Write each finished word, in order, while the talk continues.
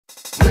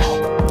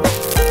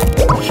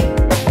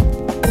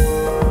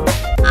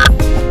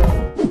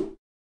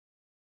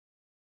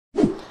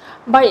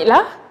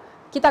Baiklah,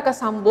 kita akan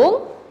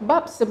sambung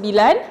bab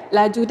 9,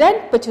 laju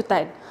dan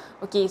pecutan.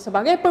 Okey,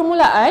 sebagai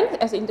permulaan,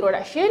 as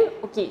introduction,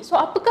 okey, so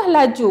apakah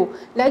laju?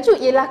 Laju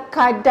ialah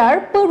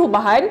kadar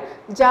perubahan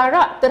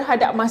jarak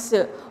terhadap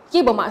masa.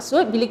 Okey,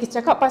 bermaksud bila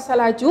kita cakap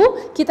pasal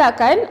laju, kita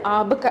akan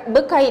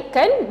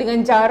berkaitkan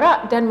dengan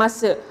jarak dan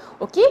masa.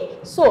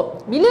 Okey,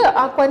 so bila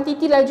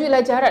kuantiti laju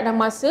ialah jarak dan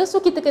masa,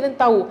 so kita kena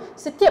tahu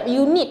setiap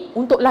unit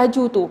untuk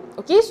laju tu.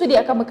 Okey, so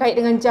dia akan berkait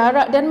dengan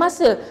jarak dan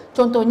masa.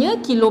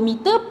 Contohnya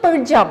kilometer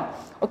per jam.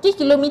 Okey,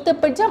 kilometer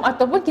per jam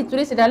ataupun kita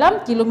tulis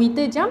dalam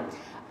kilometer jam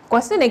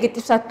kuasa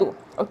 -1.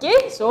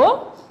 Okey,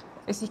 so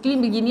basically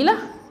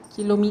beginilah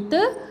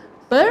kilometer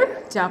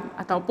per jam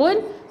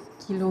ataupun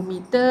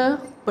kilometer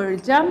per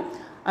jam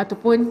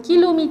ataupun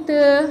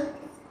kilometer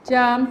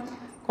jam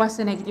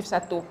kuasa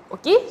 -1.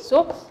 Okey,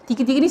 so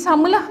tiga-tiga ni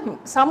samalah,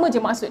 sama je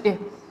maksud dia.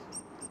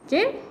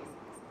 Okey.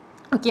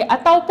 Okey,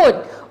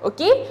 ataupun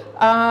okey,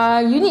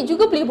 unit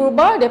juga boleh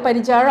berubah. Daripada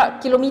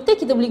jarak kilometer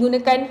kita boleh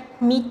gunakan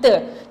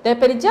meter.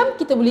 Daripada jam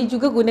kita boleh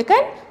juga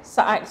gunakan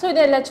saat. So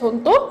dia adalah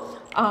contoh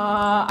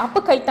apa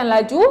kaitan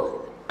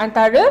laju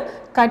antara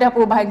kadar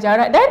perubahan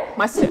jarak dan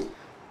masa.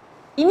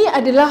 Ini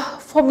adalah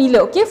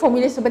formula, okey,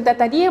 formula sebentar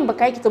tadi yang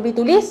berkait kita boleh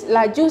tulis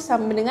laju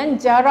sama dengan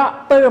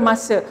jarak per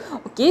masa.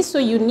 Okey, so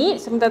unit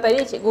sebentar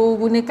tadi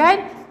cikgu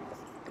gunakan,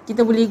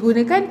 kita boleh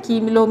gunakan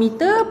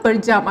kilometer per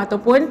jam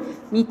ataupun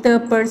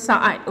meter per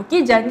saat.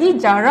 Okey, jadi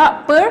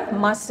jarak per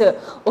masa.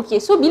 Okey,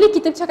 so bila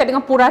kita bercakap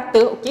dengan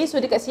purata, okey, so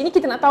dekat sini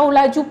kita nak tahu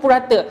laju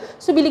purata.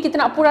 So bila kita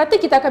nak purata,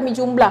 kita akan ambil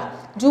jumlah.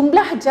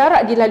 Jumlah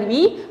jarak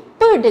dilalui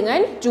per dengan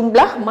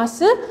jumlah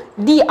masa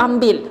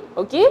diambil.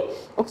 Okey.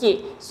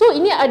 Okey. So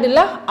ini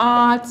adalah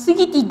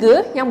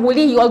segitiga yang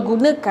boleh you all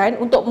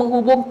gunakan untuk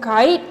menghubung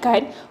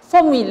kaitkan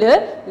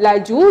formula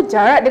laju,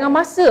 jarak dengan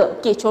masa.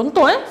 Okey,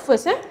 contoh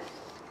first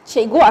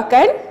cikgu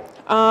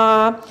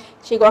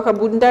akan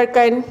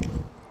bundarkan,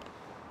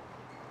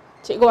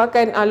 cikgu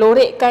akan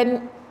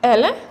lorekkan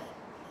L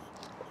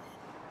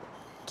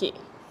okey,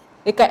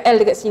 dekat L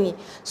dekat sini.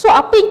 So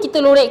apa yang kita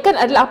lorekkan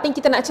adalah apa yang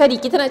kita nak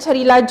cari. Kita nak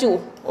cari laju.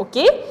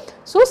 Okey,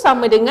 so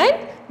sama dengan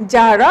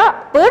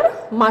jarak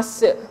per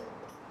masa.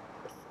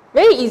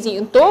 Very easy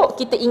untuk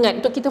kita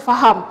ingat, untuk kita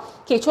faham.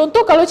 Okey,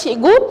 contoh kalau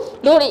cikgu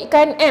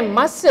lorekkan M,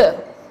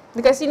 masa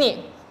dekat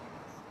sini.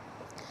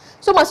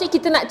 So maksudnya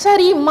kita nak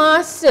cari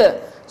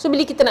masa. So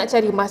bila kita nak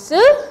cari masa,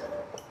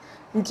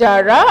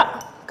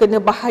 jarak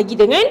kena bahagi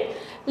dengan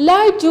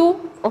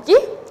laju. Okey,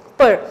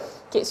 per.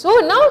 Okey, so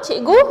now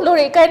cikgu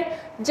lorekkan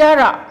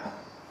jarak.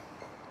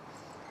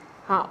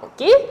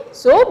 Okey.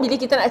 So bila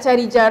kita nak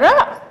cari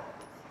jarak,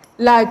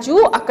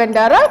 laju akan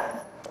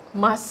darab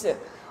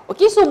masa.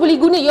 Okey, so boleh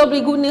guna, you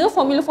boleh guna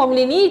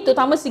formula-formula ni,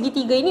 terutama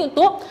segitiga ini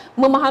untuk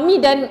memahami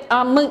dan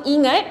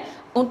mengingat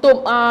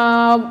untuk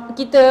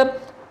kita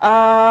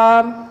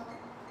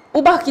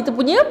ubah kita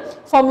punya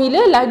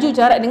formula laju,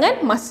 jarak dengan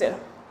masa.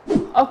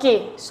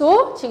 Okey,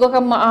 so cikgu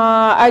akan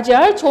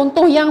ajar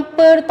contoh yang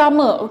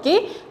pertama.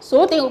 Okey,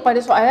 so tengok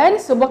pada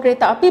soalan, sebuah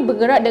kereta api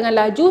bergerak dengan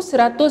laju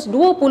 120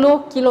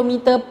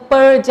 km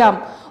per jam.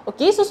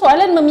 Okey, so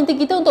soalan meminta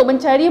kita untuk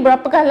mencari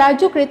berapakah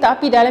laju kereta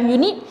api dalam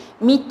unit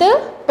meter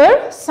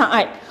per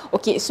saat.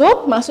 Okey,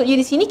 so maksudnya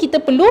di sini kita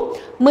perlu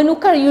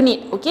menukar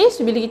unit. Okey,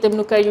 so bila kita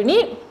menukar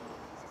unit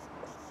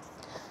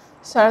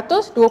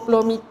 120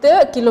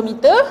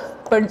 kilometer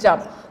per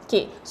jam.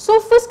 Okey, so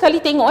first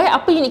kali tengok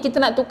apa unit kita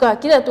nak tukar.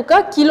 Kita nak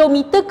tukar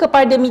kilometer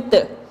kepada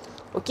meter.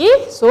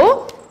 Okey,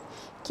 so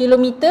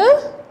kilometer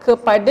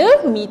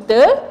kepada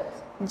meter,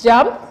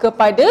 jam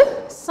kepada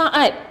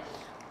saat.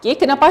 Okey,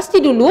 kena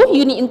pasti dulu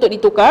unit untuk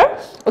ditukar.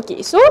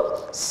 Okey, so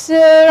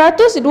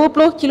 120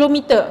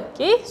 kilometer.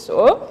 Okey,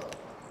 so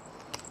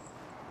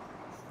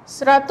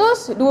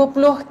 120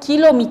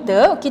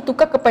 kilometer, okey,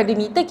 tukar kepada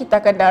meter, kita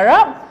akan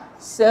darab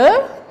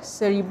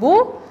 1000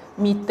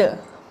 meter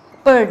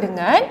per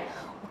dengan,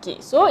 okey,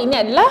 so ini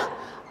adalah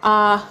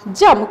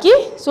jam.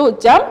 Okey, so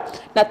jam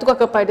nak tukar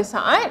kepada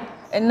saat,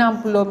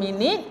 60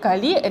 minit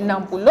kali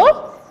 60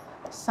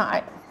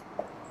 saat.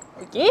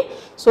 Okey,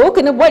 so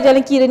kena buat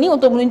jalan kira ni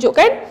untuk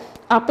menunjukkan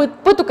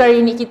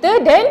pertukaran unit kita,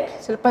 dan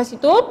selepas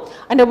itu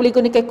anda boleh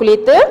guna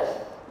kalkulator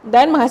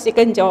dan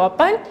menghasilkan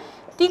jawapan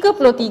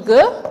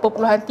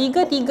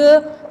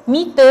 33.33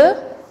 meter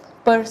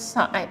per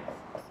saat.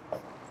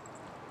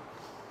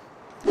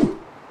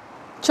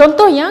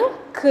 Contoh yang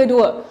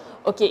kedua.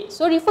 Okey,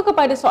 so refer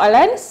kepada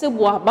soalan,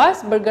 sebuah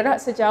bas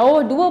bergerak sejauh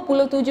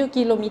 27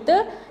 km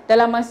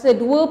dalam masa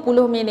 20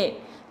 minit.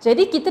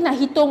 Jadi kita nak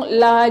hitung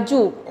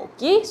laju.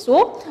 Okey,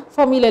 so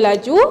formula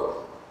laju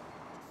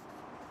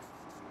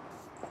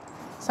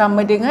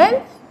sama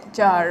dengan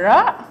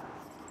jarak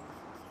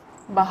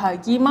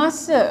bahagi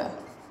masa.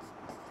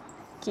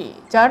 Okey,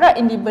 jarak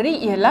yang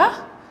diberi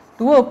ialah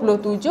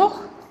 27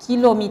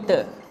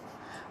 km.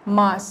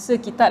 Masa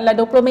kita adalah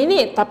 20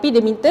 minit, tapi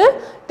dia minta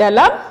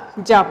dalam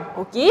jam.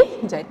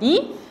 Okey,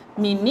 jadi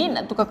minit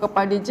nak tukar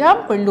kepada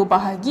jam perlu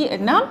bahagi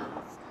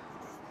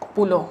 60.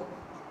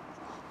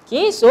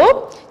 Okay,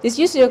 so just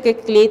use your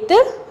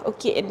calculator.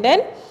 Okay, and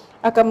then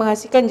akan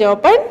menghasilkan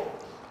jawapan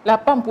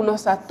 81.5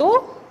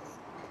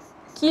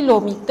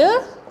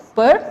 kilometer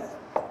per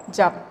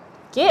jam.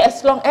 Okay,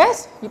 as long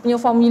as you punya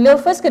formula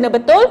first kena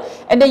betul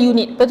and then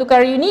unit.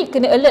 Pertukaran unit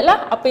kena alert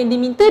lah apa yang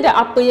diminta dan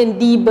apa yang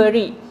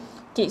diberi.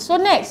 Okay, so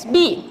next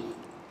B.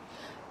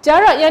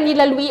 Jarak yang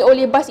dilalui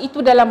oleh bas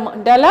itu dalam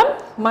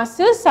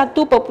masa 1.5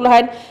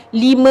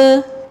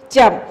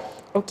 jam.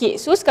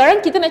 Okay, so sekarang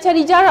kita nak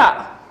cari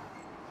jarak.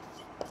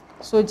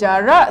 So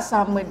jarak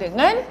sama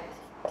dengan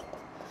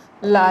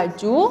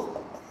laju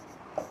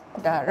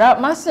darab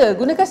masa.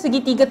 Gunakan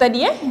segitiga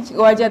tadi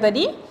cikgu ajar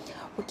tadi.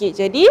 Okey,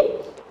 jadi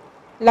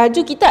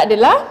laju kita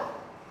adalah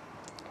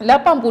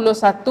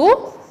 81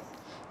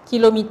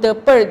 km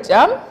per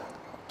jam.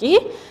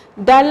 Okey,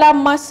 dalam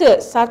masa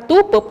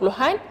 1.5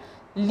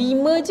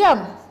 jam.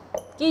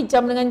 Okey,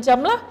 jam dengan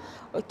jam lah.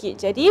 Okey,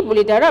 jadi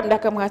boleh darab dah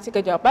akan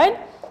menghasilkan jawapan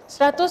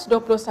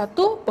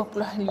 121.5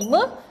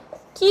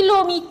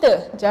 km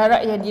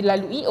jarak yang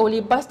dilalui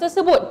oleh bas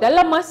tersebut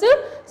dalam masa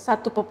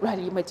 1.5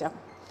 jam.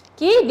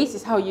 Okay, this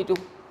is how you do.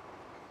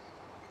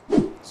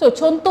 So,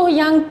 contoh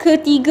yang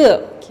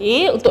ketiga,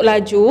 okay, untuk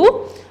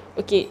laju.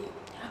 Okay,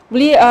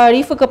 boleh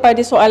refer kepada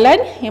soalan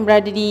yang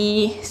berada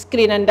di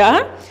skrin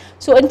anda.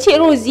 So,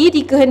 Encik Rozi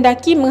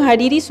dikehendaki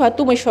menghadiri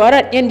suatu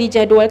mesyuarat yang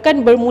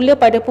dijadualkan bermula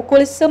pada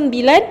pukul 9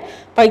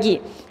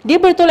 pagi. Dia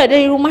bertolak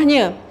dari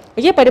rumahnya,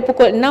 okay, pada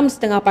pukul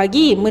 6.30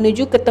 pagi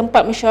menuju ke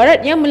tempat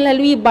mesyuarat yang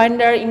melalui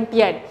bandar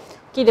impian.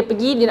 Okay,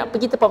 dia nak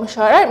pergi tempat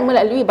mesyuarat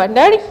melalui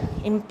bandar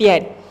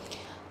impian.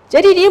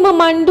 Jadi dia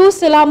memandu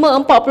selama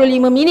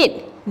 45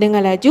 minit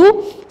dengan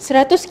laju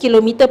 100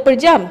 km per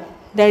jam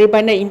dari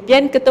bandar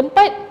impian ke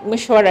tempat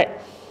mesyuarat.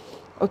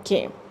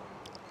 Okey.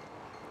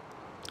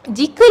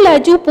 Jika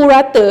laju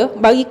purata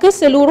bagi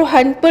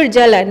keseluruhan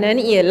perjalanan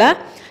ialah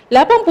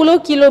 80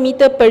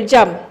 km per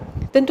jam,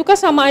 tentukan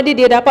sama ada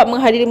dia dapat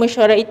menghadiri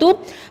mesyuarat itu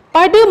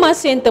pada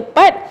masa yang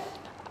tepat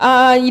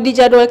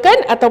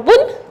dijadualkan ataupun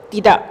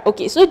tidak.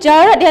 Okey, so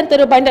jarak di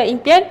antara bandar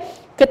impian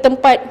ke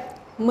tempat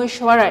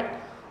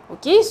mesyuarat.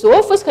 Okey, so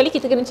first kali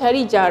kita kena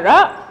cari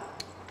jarak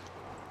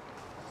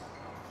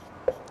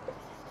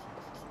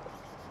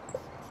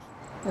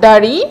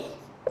dari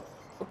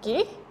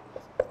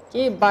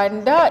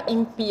bandar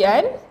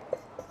impian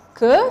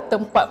ke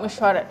tempat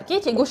mesyuarat. Okey,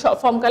 cikgu short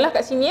form lah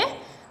kat sini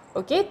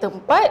Okey,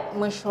 tempat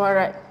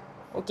mesyuarat.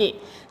 Okey.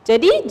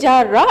 Jadi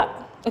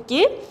jarak,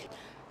 okey,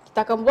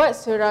 kita akan buat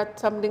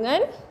sama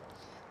dengan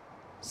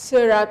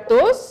 100.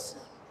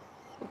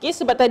 Okey,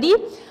 sebab tadi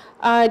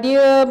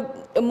dia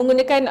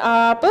menggunakan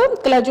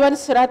kelajuan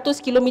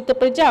 100 km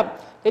per jam.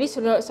 Jadi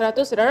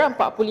 100 darab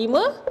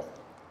 45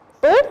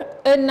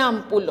 per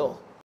 60.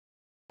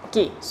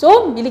 Okey,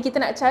 so bila kita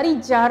nak cari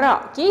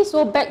jarak, okey,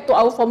 so back to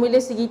our formula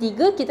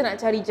segitiga, kita nak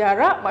cari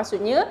jarak,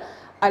 maksudnya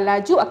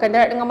laju akan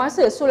darat dengan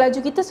masa. So laju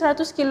kita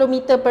 100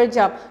 km per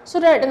jam. So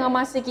darat dengan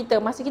masa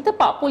kita 45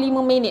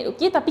 minit,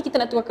 okey, tapi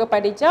kita nak tukar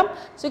kepada jam.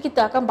 So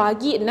kita akan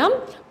bagi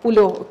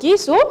 60. Okey,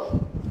 so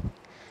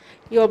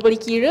you boleh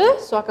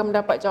kira, so akan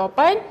mendapat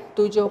jawapan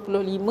 75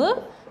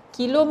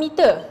 km.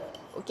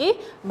 Okey,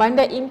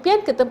 bandar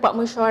impian ke tempat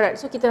mesyuarat.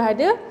 So kita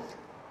ada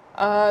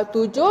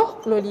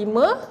 75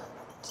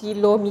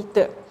 km.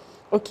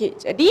 Okey,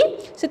 jadi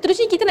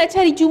seterusnya kita nak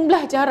cari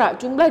jumlah jarak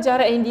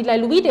yang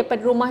dilalui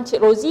daripada rumah Cik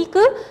Rozi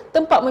ke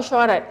tempat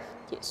mesyuarat.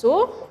 Okey,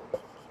 so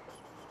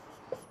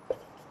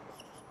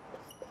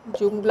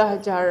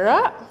jumlah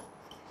jarak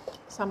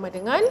sama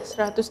dengan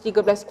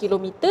 113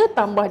 km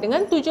tambah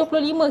dengan 75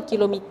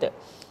 km.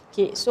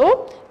 Okey,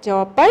 so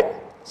jawapan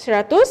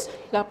 188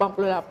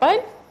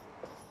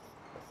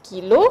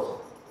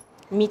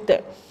 km.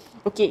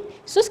 Okey,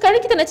 so sekarang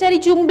kita nak cari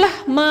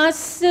jumlah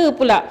masa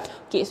pula.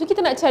 Okey, so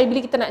kita nak cari, bila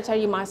kita nak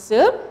cari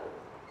masa,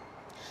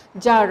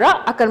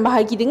 jarak akan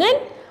bahagi dengan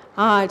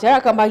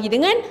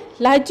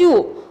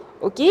laju.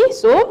 Okey,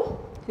 so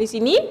di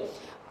sini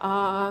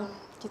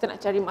kita nak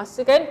cari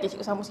masa kan. Okey,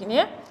 cikgu sambung sini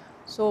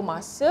So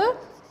masa,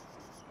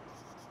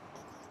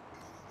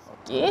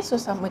 okey, so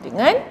sama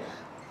dengan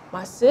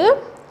masa,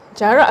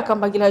 jarak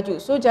akan bagi laju.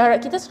 So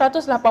jarak kita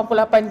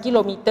 188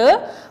 km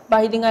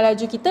bahagi dengan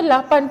laju kita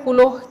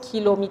 80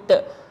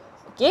 km.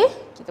 Okey,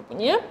 kita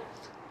punya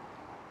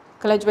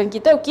kelajuan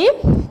kita. Okey,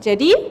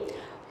 jadi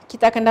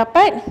kita akan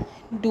dapat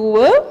 2.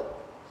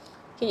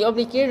 Okey, you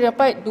boleh kira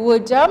dapat 2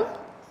 jam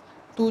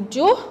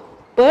 7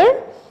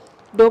 per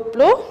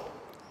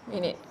 20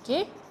 minit.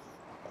 Okey.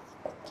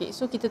 Okey,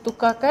 so kita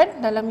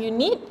tukarkan dalam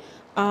unit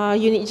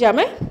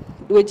jam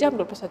 2 jam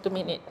 21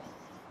 minit.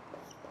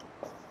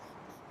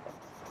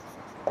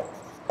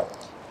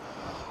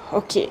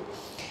 Okey.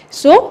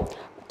 So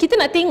kita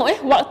nak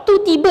tengok waktu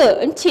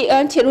tiba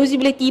Encik Rozi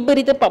bila tiba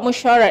di tempat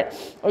mesyuarat.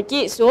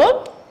 Okey, so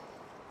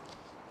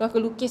kita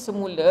akan lukis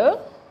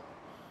semula.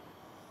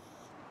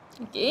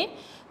 Okey.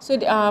 So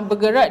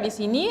bergerak di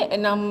sini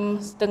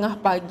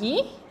 6.30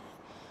 pagi.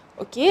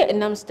 Okey,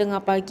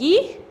 6.30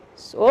 pagi.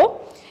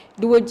 So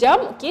 2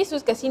 jam. Okey, so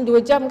kat sini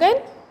 2 jam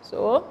kan?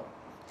 So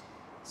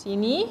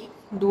sini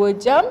 2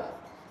 jam.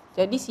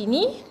 Jadi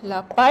sini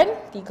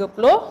 8.30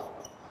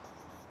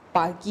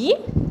 pagi.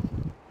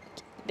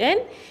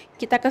 Dan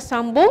kita akan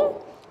sambung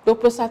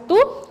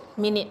 21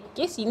 minit.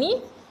 Okey,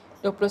 sini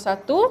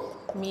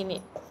 21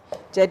 minit.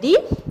 Jadi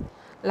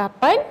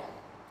 8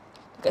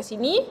 dekat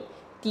sini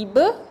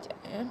tiba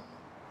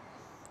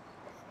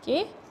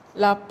okey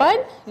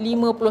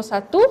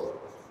 8.51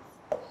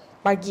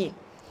 pagi.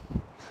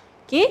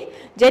 Okey,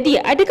 jadi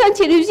adakah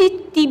Encik Rozi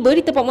tiba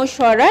di tempat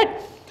mesyuarat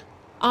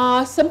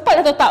sempat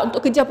atau tak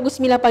untuk kerja pukul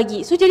 9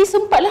 pagi? So jadi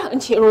sempatlah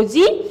Encik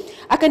Rozi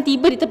akan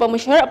tiba di tempat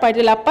mesyuarat pada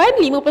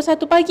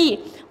 8.51 pagi.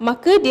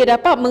 Maka dia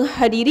dapat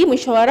menghadiri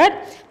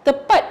mesyuarat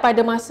tepat pada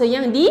masa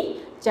yang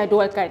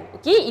dijadualkan.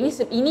 Okey,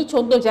 ini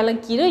contoh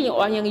jalan kira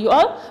yang you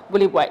all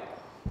boleh buat.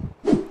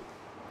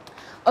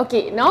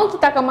 Okey, now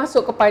kita akan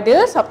masuk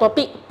kepada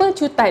subtopik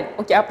pecutan.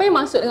 Okey, apa yang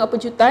maksud dengan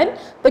pecutan?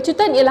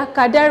 Pecutan ialah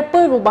kadar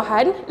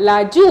perubahan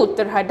laju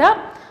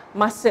terhadap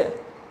masa.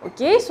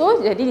 Okey,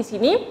 so jadi di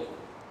sini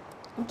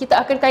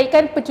kita akan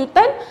kaitkan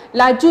pecutan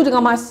laju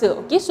dengan masa.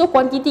 Okey, so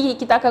kuantiti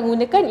kita akan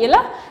gunakan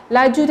ialah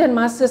laju dan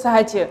masa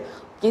sahaja.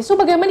 Okey, so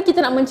bagaimana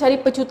kita nak mencari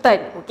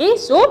pecutan? Okey,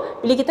 so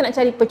bila kita nak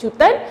cari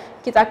pecutan,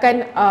 kita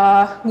akan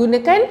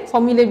gunakan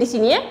formula di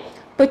sini ya.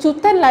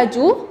 Pecutan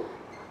laju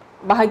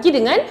bahagi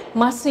dengan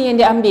masa yang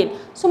diambil.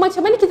 So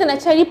macam mana kita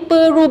nak cari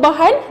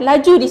perubahan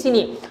laju di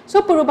sini?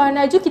 So perubahan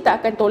laju kita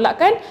akan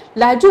tolakkan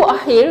laju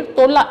akhir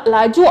tolak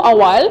laju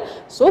awal.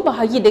 So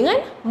bahagi dengan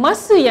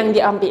masa yang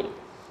diambil.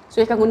 So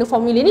kita akan guna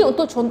formula ini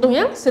untuk contoh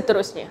yang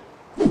seterusnya.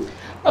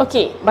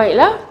 Okey,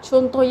 baiklah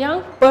contoh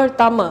yang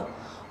pertama.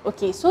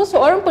 Okey, so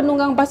seorang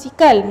penunggang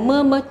basikal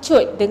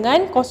memecut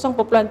dengan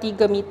 0.3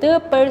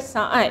 meter per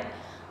saat.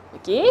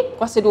 Okey,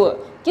 kuasa 2.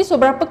 Okey,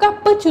 so berapakah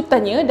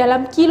pecutannya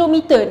dalam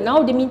kilometer?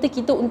 Now dia minta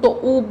kita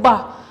untuk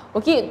ubah.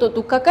 Okey, untuk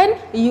tukarkan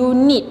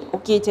unit.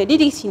 Okey, jadi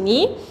di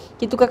sini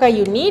kita tukarkan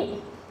unit.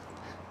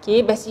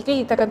 Okey,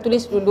 basically kita akan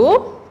tulis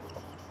dulu.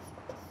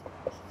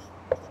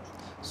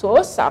 So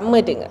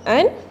sama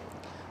dengan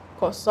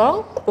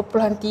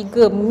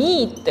 0.3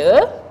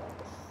 meter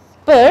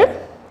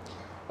per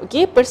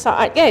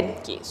saat kan?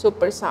 Okey, so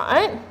per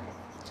saat.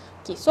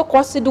 Okey, so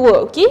kuasa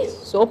 2. Okey,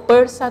 so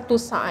per 1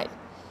 saat.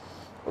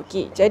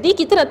 Okey, jadi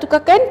kita nak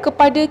tukarkan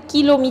kepada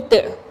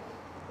kilometer.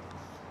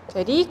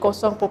 Jadi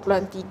 0.3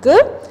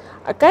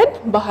 akan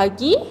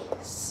bahagi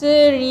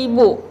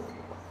 1000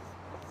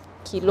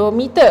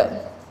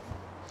 kilometer.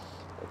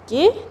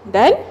 Okey,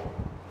 dan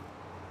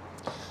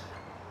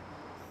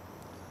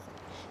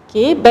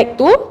okey, back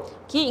to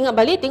okey, ingat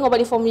balik, tengok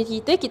balik formula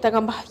kita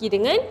akan bahagi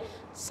dengan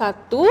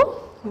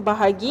 1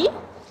 bahagi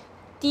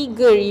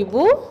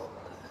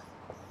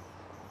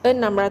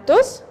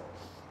 3600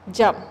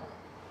 jam.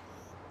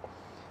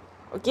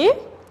 Okey.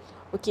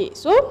 Okey,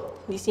 so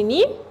di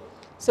sini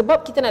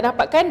sebab kita nak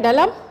dapatkan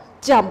dalam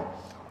jam.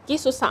 Okey,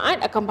 so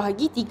saat akan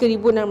bahagi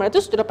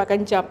 3600 untuk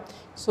dapatkan jam.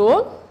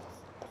 So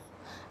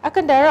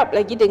akan darab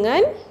lagi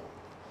dengan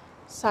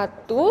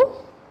 1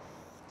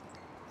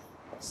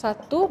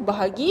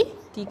 bahagi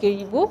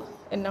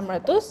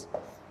 3600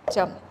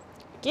 jam.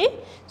 Okey.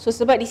 So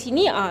sebab di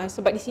sini ialah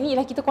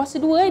kita kuasa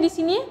 2 di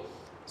sini.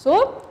 So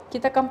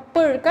kita akan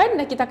perkan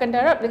dan kita akan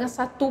darab dengan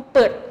 1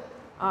 per.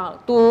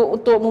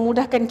 Untuk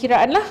memudahkan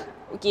kiraan lah.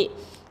 Okey.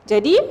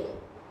 Jadi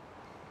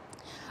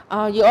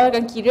you all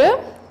akan kira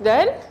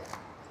dan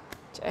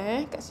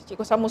kat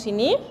cikgu sambung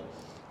sini.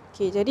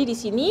 Okey, jadi di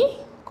sini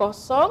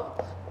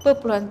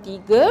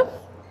 0.3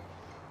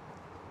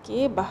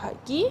 okey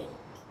bahagi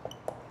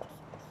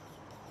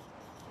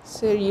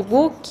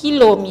 1000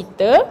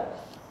 kilometer.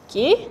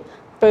 Okey,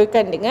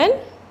 perkan dengan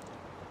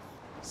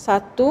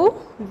 1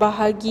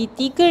 bahagi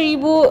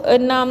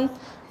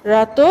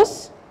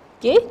 3600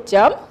 okey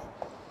jam.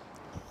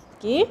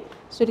 Okey,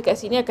 so dekat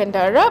sini akan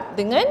darab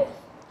dengan,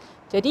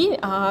 jadi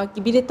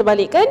bila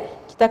terbalikkan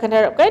kita akan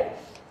darabkan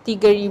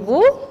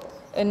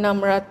 3600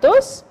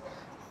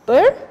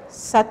 per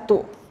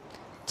 1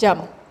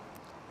 jam.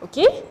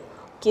 Okey.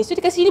 Okey, so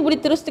dekat sini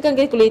boleh terus tekan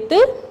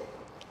kalkulator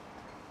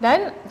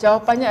dan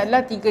jawapannya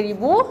adalah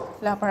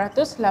 3888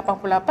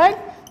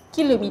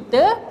 km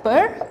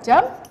per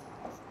jam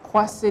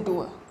kuasa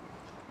 2.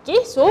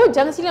 Okey, so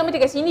jangan silap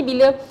dekat sini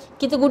bila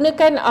kita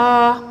gunakan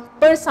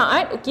per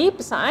saat, okey,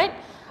 per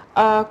saat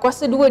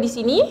kuasa 2 di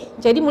sini.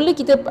 Jadi mula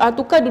kita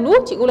tukar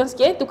dulu, cikgu ulang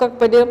sikit, tukar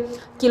kepada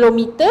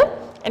kilometer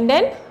and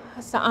then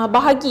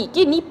bahagi.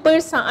 Okey, ni per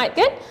saat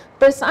kan?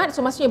 Per saat,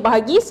 so maksudnya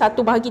bahagi 1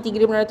 bahagi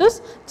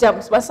 3600 jam.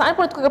 Sebab saat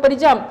pun tukar kepada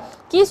jam.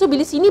 Okey, so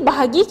bila sini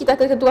bahagi kita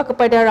akan tukar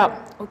kepada darab.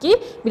 Okey,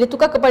 bila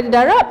tukar kepada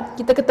darab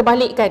kita akan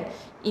terbalikkan.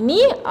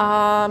 Ini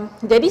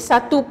jadi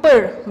 1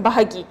 per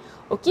bahagi.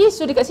 Okey,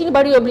 so dekat sini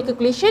baru yang beri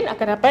calculation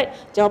akan dapat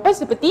jawapan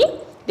seperti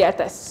di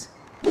atas.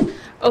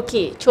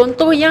 Okey,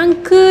 contoh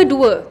yang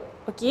kedua.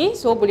 Okey,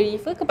 so boleh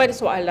refer kepada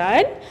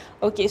soalan.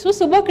 Okey, so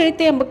sebuah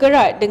kereta yang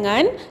bergerak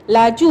dengan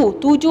laju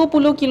 70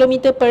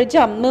 km per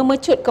jam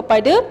memecut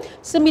kepada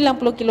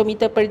 90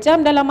 km per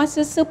jam dalam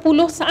masa 10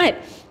 saat.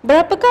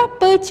 Berapakah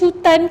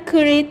pecutan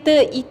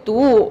kereta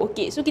itu?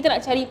 Okey, so kita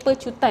nak cari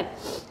pecutan.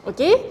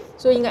 Okey,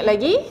 so ingat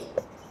lagi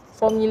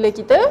formula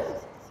kita.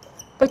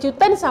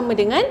 Pecutan sama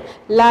dengan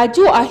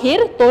laju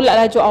akhir tolak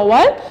laju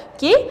awal,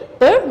 okey,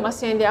 per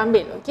masa yang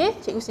diambil. Okey,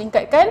 cikgu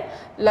singkatkan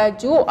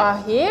laju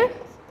akhir,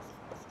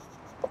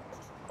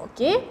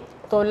 okey,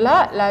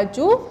 tolak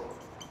laju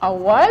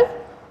awal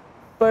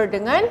per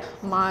dengan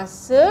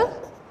masa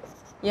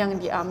yang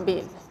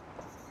diambil.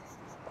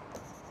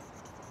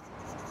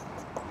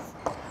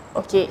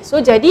 Okey, so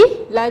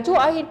jadi laju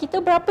akhir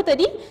kita berapa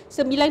tadi?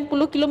 90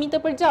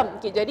 km per jam.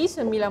 Okey, jadi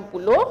 90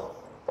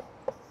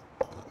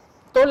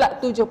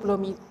 tolak 70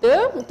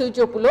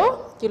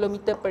 km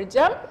per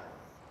jam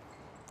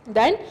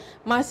dan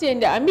masa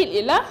yang diambil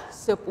ialah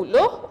 10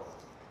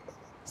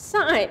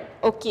 saat.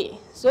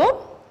 Okey, so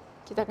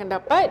kita akan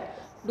dapat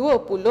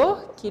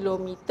 20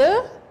 km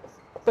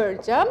per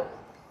jam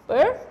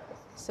per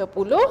 10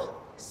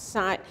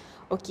 saat.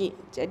 Okey,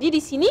 jadi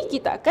di sini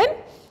kita akan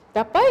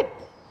dapat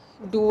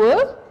 2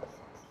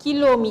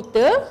 km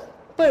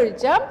per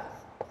jam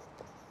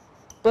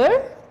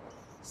per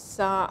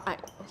saat.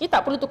 Okey,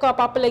 tak perlu tukar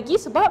apa-apa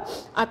lagi sebab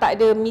tak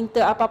ada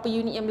minta apa-apa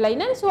unit yang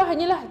berlainan. So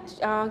hanyalah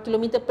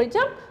kilometer per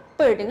jam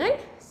per dengan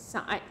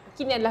saat.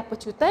 Okey, ini adalah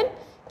pecutan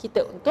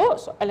kita untuk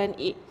soalan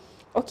A.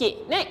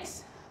 Okey,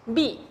 next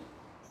B.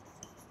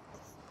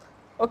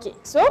 Okey,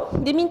 so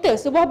diminta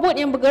sebuah bot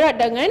yang bergerak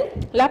dengan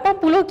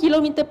 80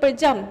 km per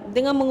jam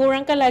dengan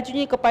mengurangkan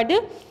lajunya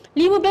kepada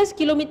 15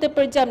 km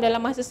per jam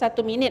dalam masa 1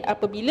 minit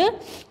apabila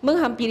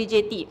menghampiri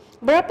jeti.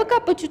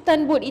 Berapakah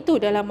pecutan bot itu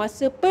dalam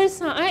masa per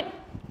saat?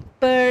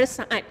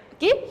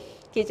 Okey.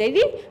 Okey,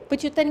 jadi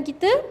pecutan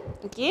kita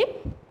okey.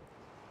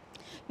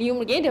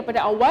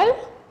 Daripada awal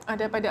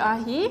daripada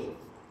akhir.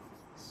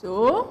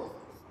 So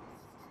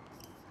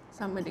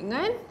sama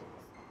dengan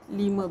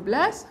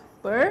 15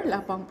 per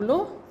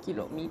 80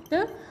 km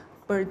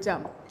per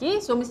jam.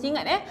 Okey, so mesti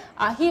ingat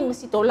akhir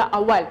mesti tolak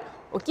awal.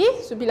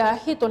 Okey, so bila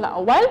akhir tolak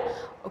awal,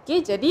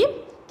 okey, jadi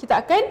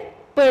kita akan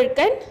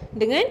perkan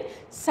dengan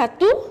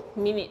 1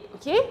 minit.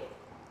 Okey,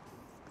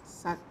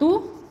 1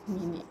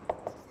 minit.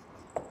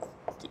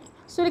 Okey,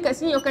 so dekat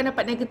sini akan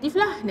dapat negatif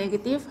lah.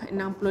 Negatif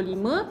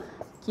 65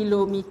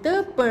 km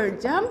per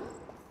jam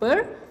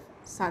per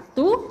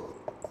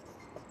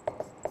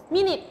 1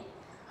 minit.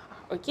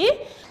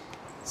 Okey,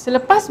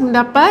 selepas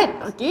mendapat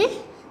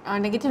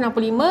negatif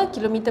 65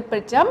 km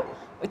per jam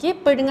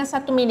per dengan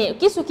 1 minit.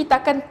 Okey, so kita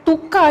akan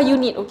tukar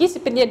unit. Okey,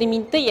 seperti yang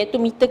diminta iaitu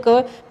meter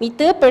ke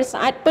meter per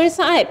saat.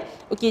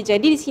 Okey,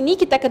 jadi di sini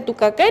kita akan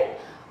tukarkan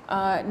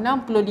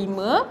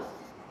 65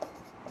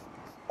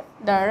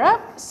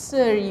 darab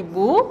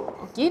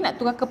 1000. Okey,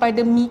 nak tukar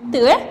kepada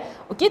meter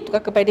Okey,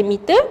 tukar kepada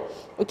meter.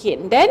 Okey,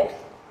 dan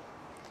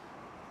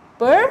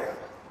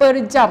per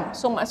jam.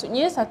 So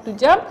maksudnya 1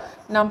 jam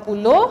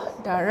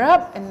 60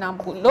 darab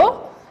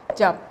 60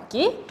 jam.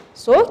 Okey,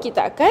 so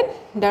kita akan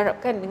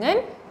darabkan dengan,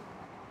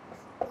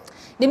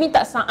 dia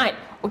minta saat.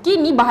 Okey,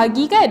 ni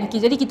bahagi kan. Okey,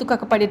 jadi kita tukar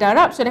kepada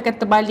darab, so dia akan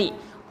terbalik.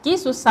 Okey,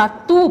 so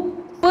 1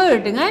 per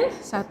dengan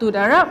 1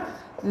 darab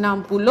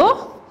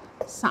 60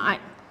 saat.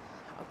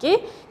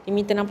 Okey, dia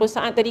minta 60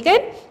 saat tadi kan.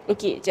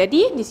 Okey,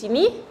 jadi di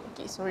sini,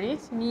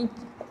 sini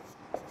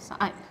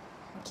saat.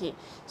 Okey,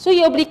 so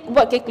you boleh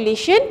buat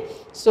calculation.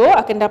 So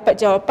akan dapat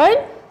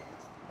jawapan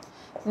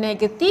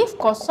negatif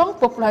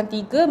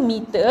 0.3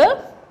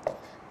 meter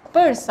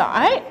per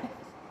saat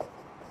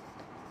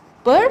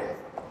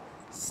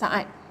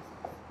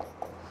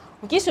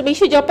Okey, so make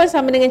sure jawapan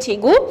sama dengan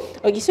cikgu.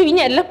 Okey, so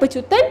ini adalah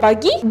pecutan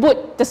bagi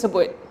bot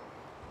tersebut.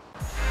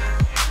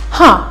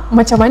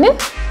 Macam mana?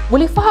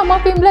 Boleh faham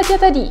apa yang belajar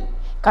tadi?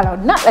 Kalau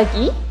nak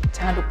lagi,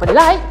 jangan lupa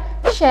like,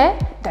 share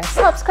dan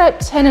subscribe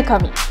channel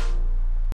kami.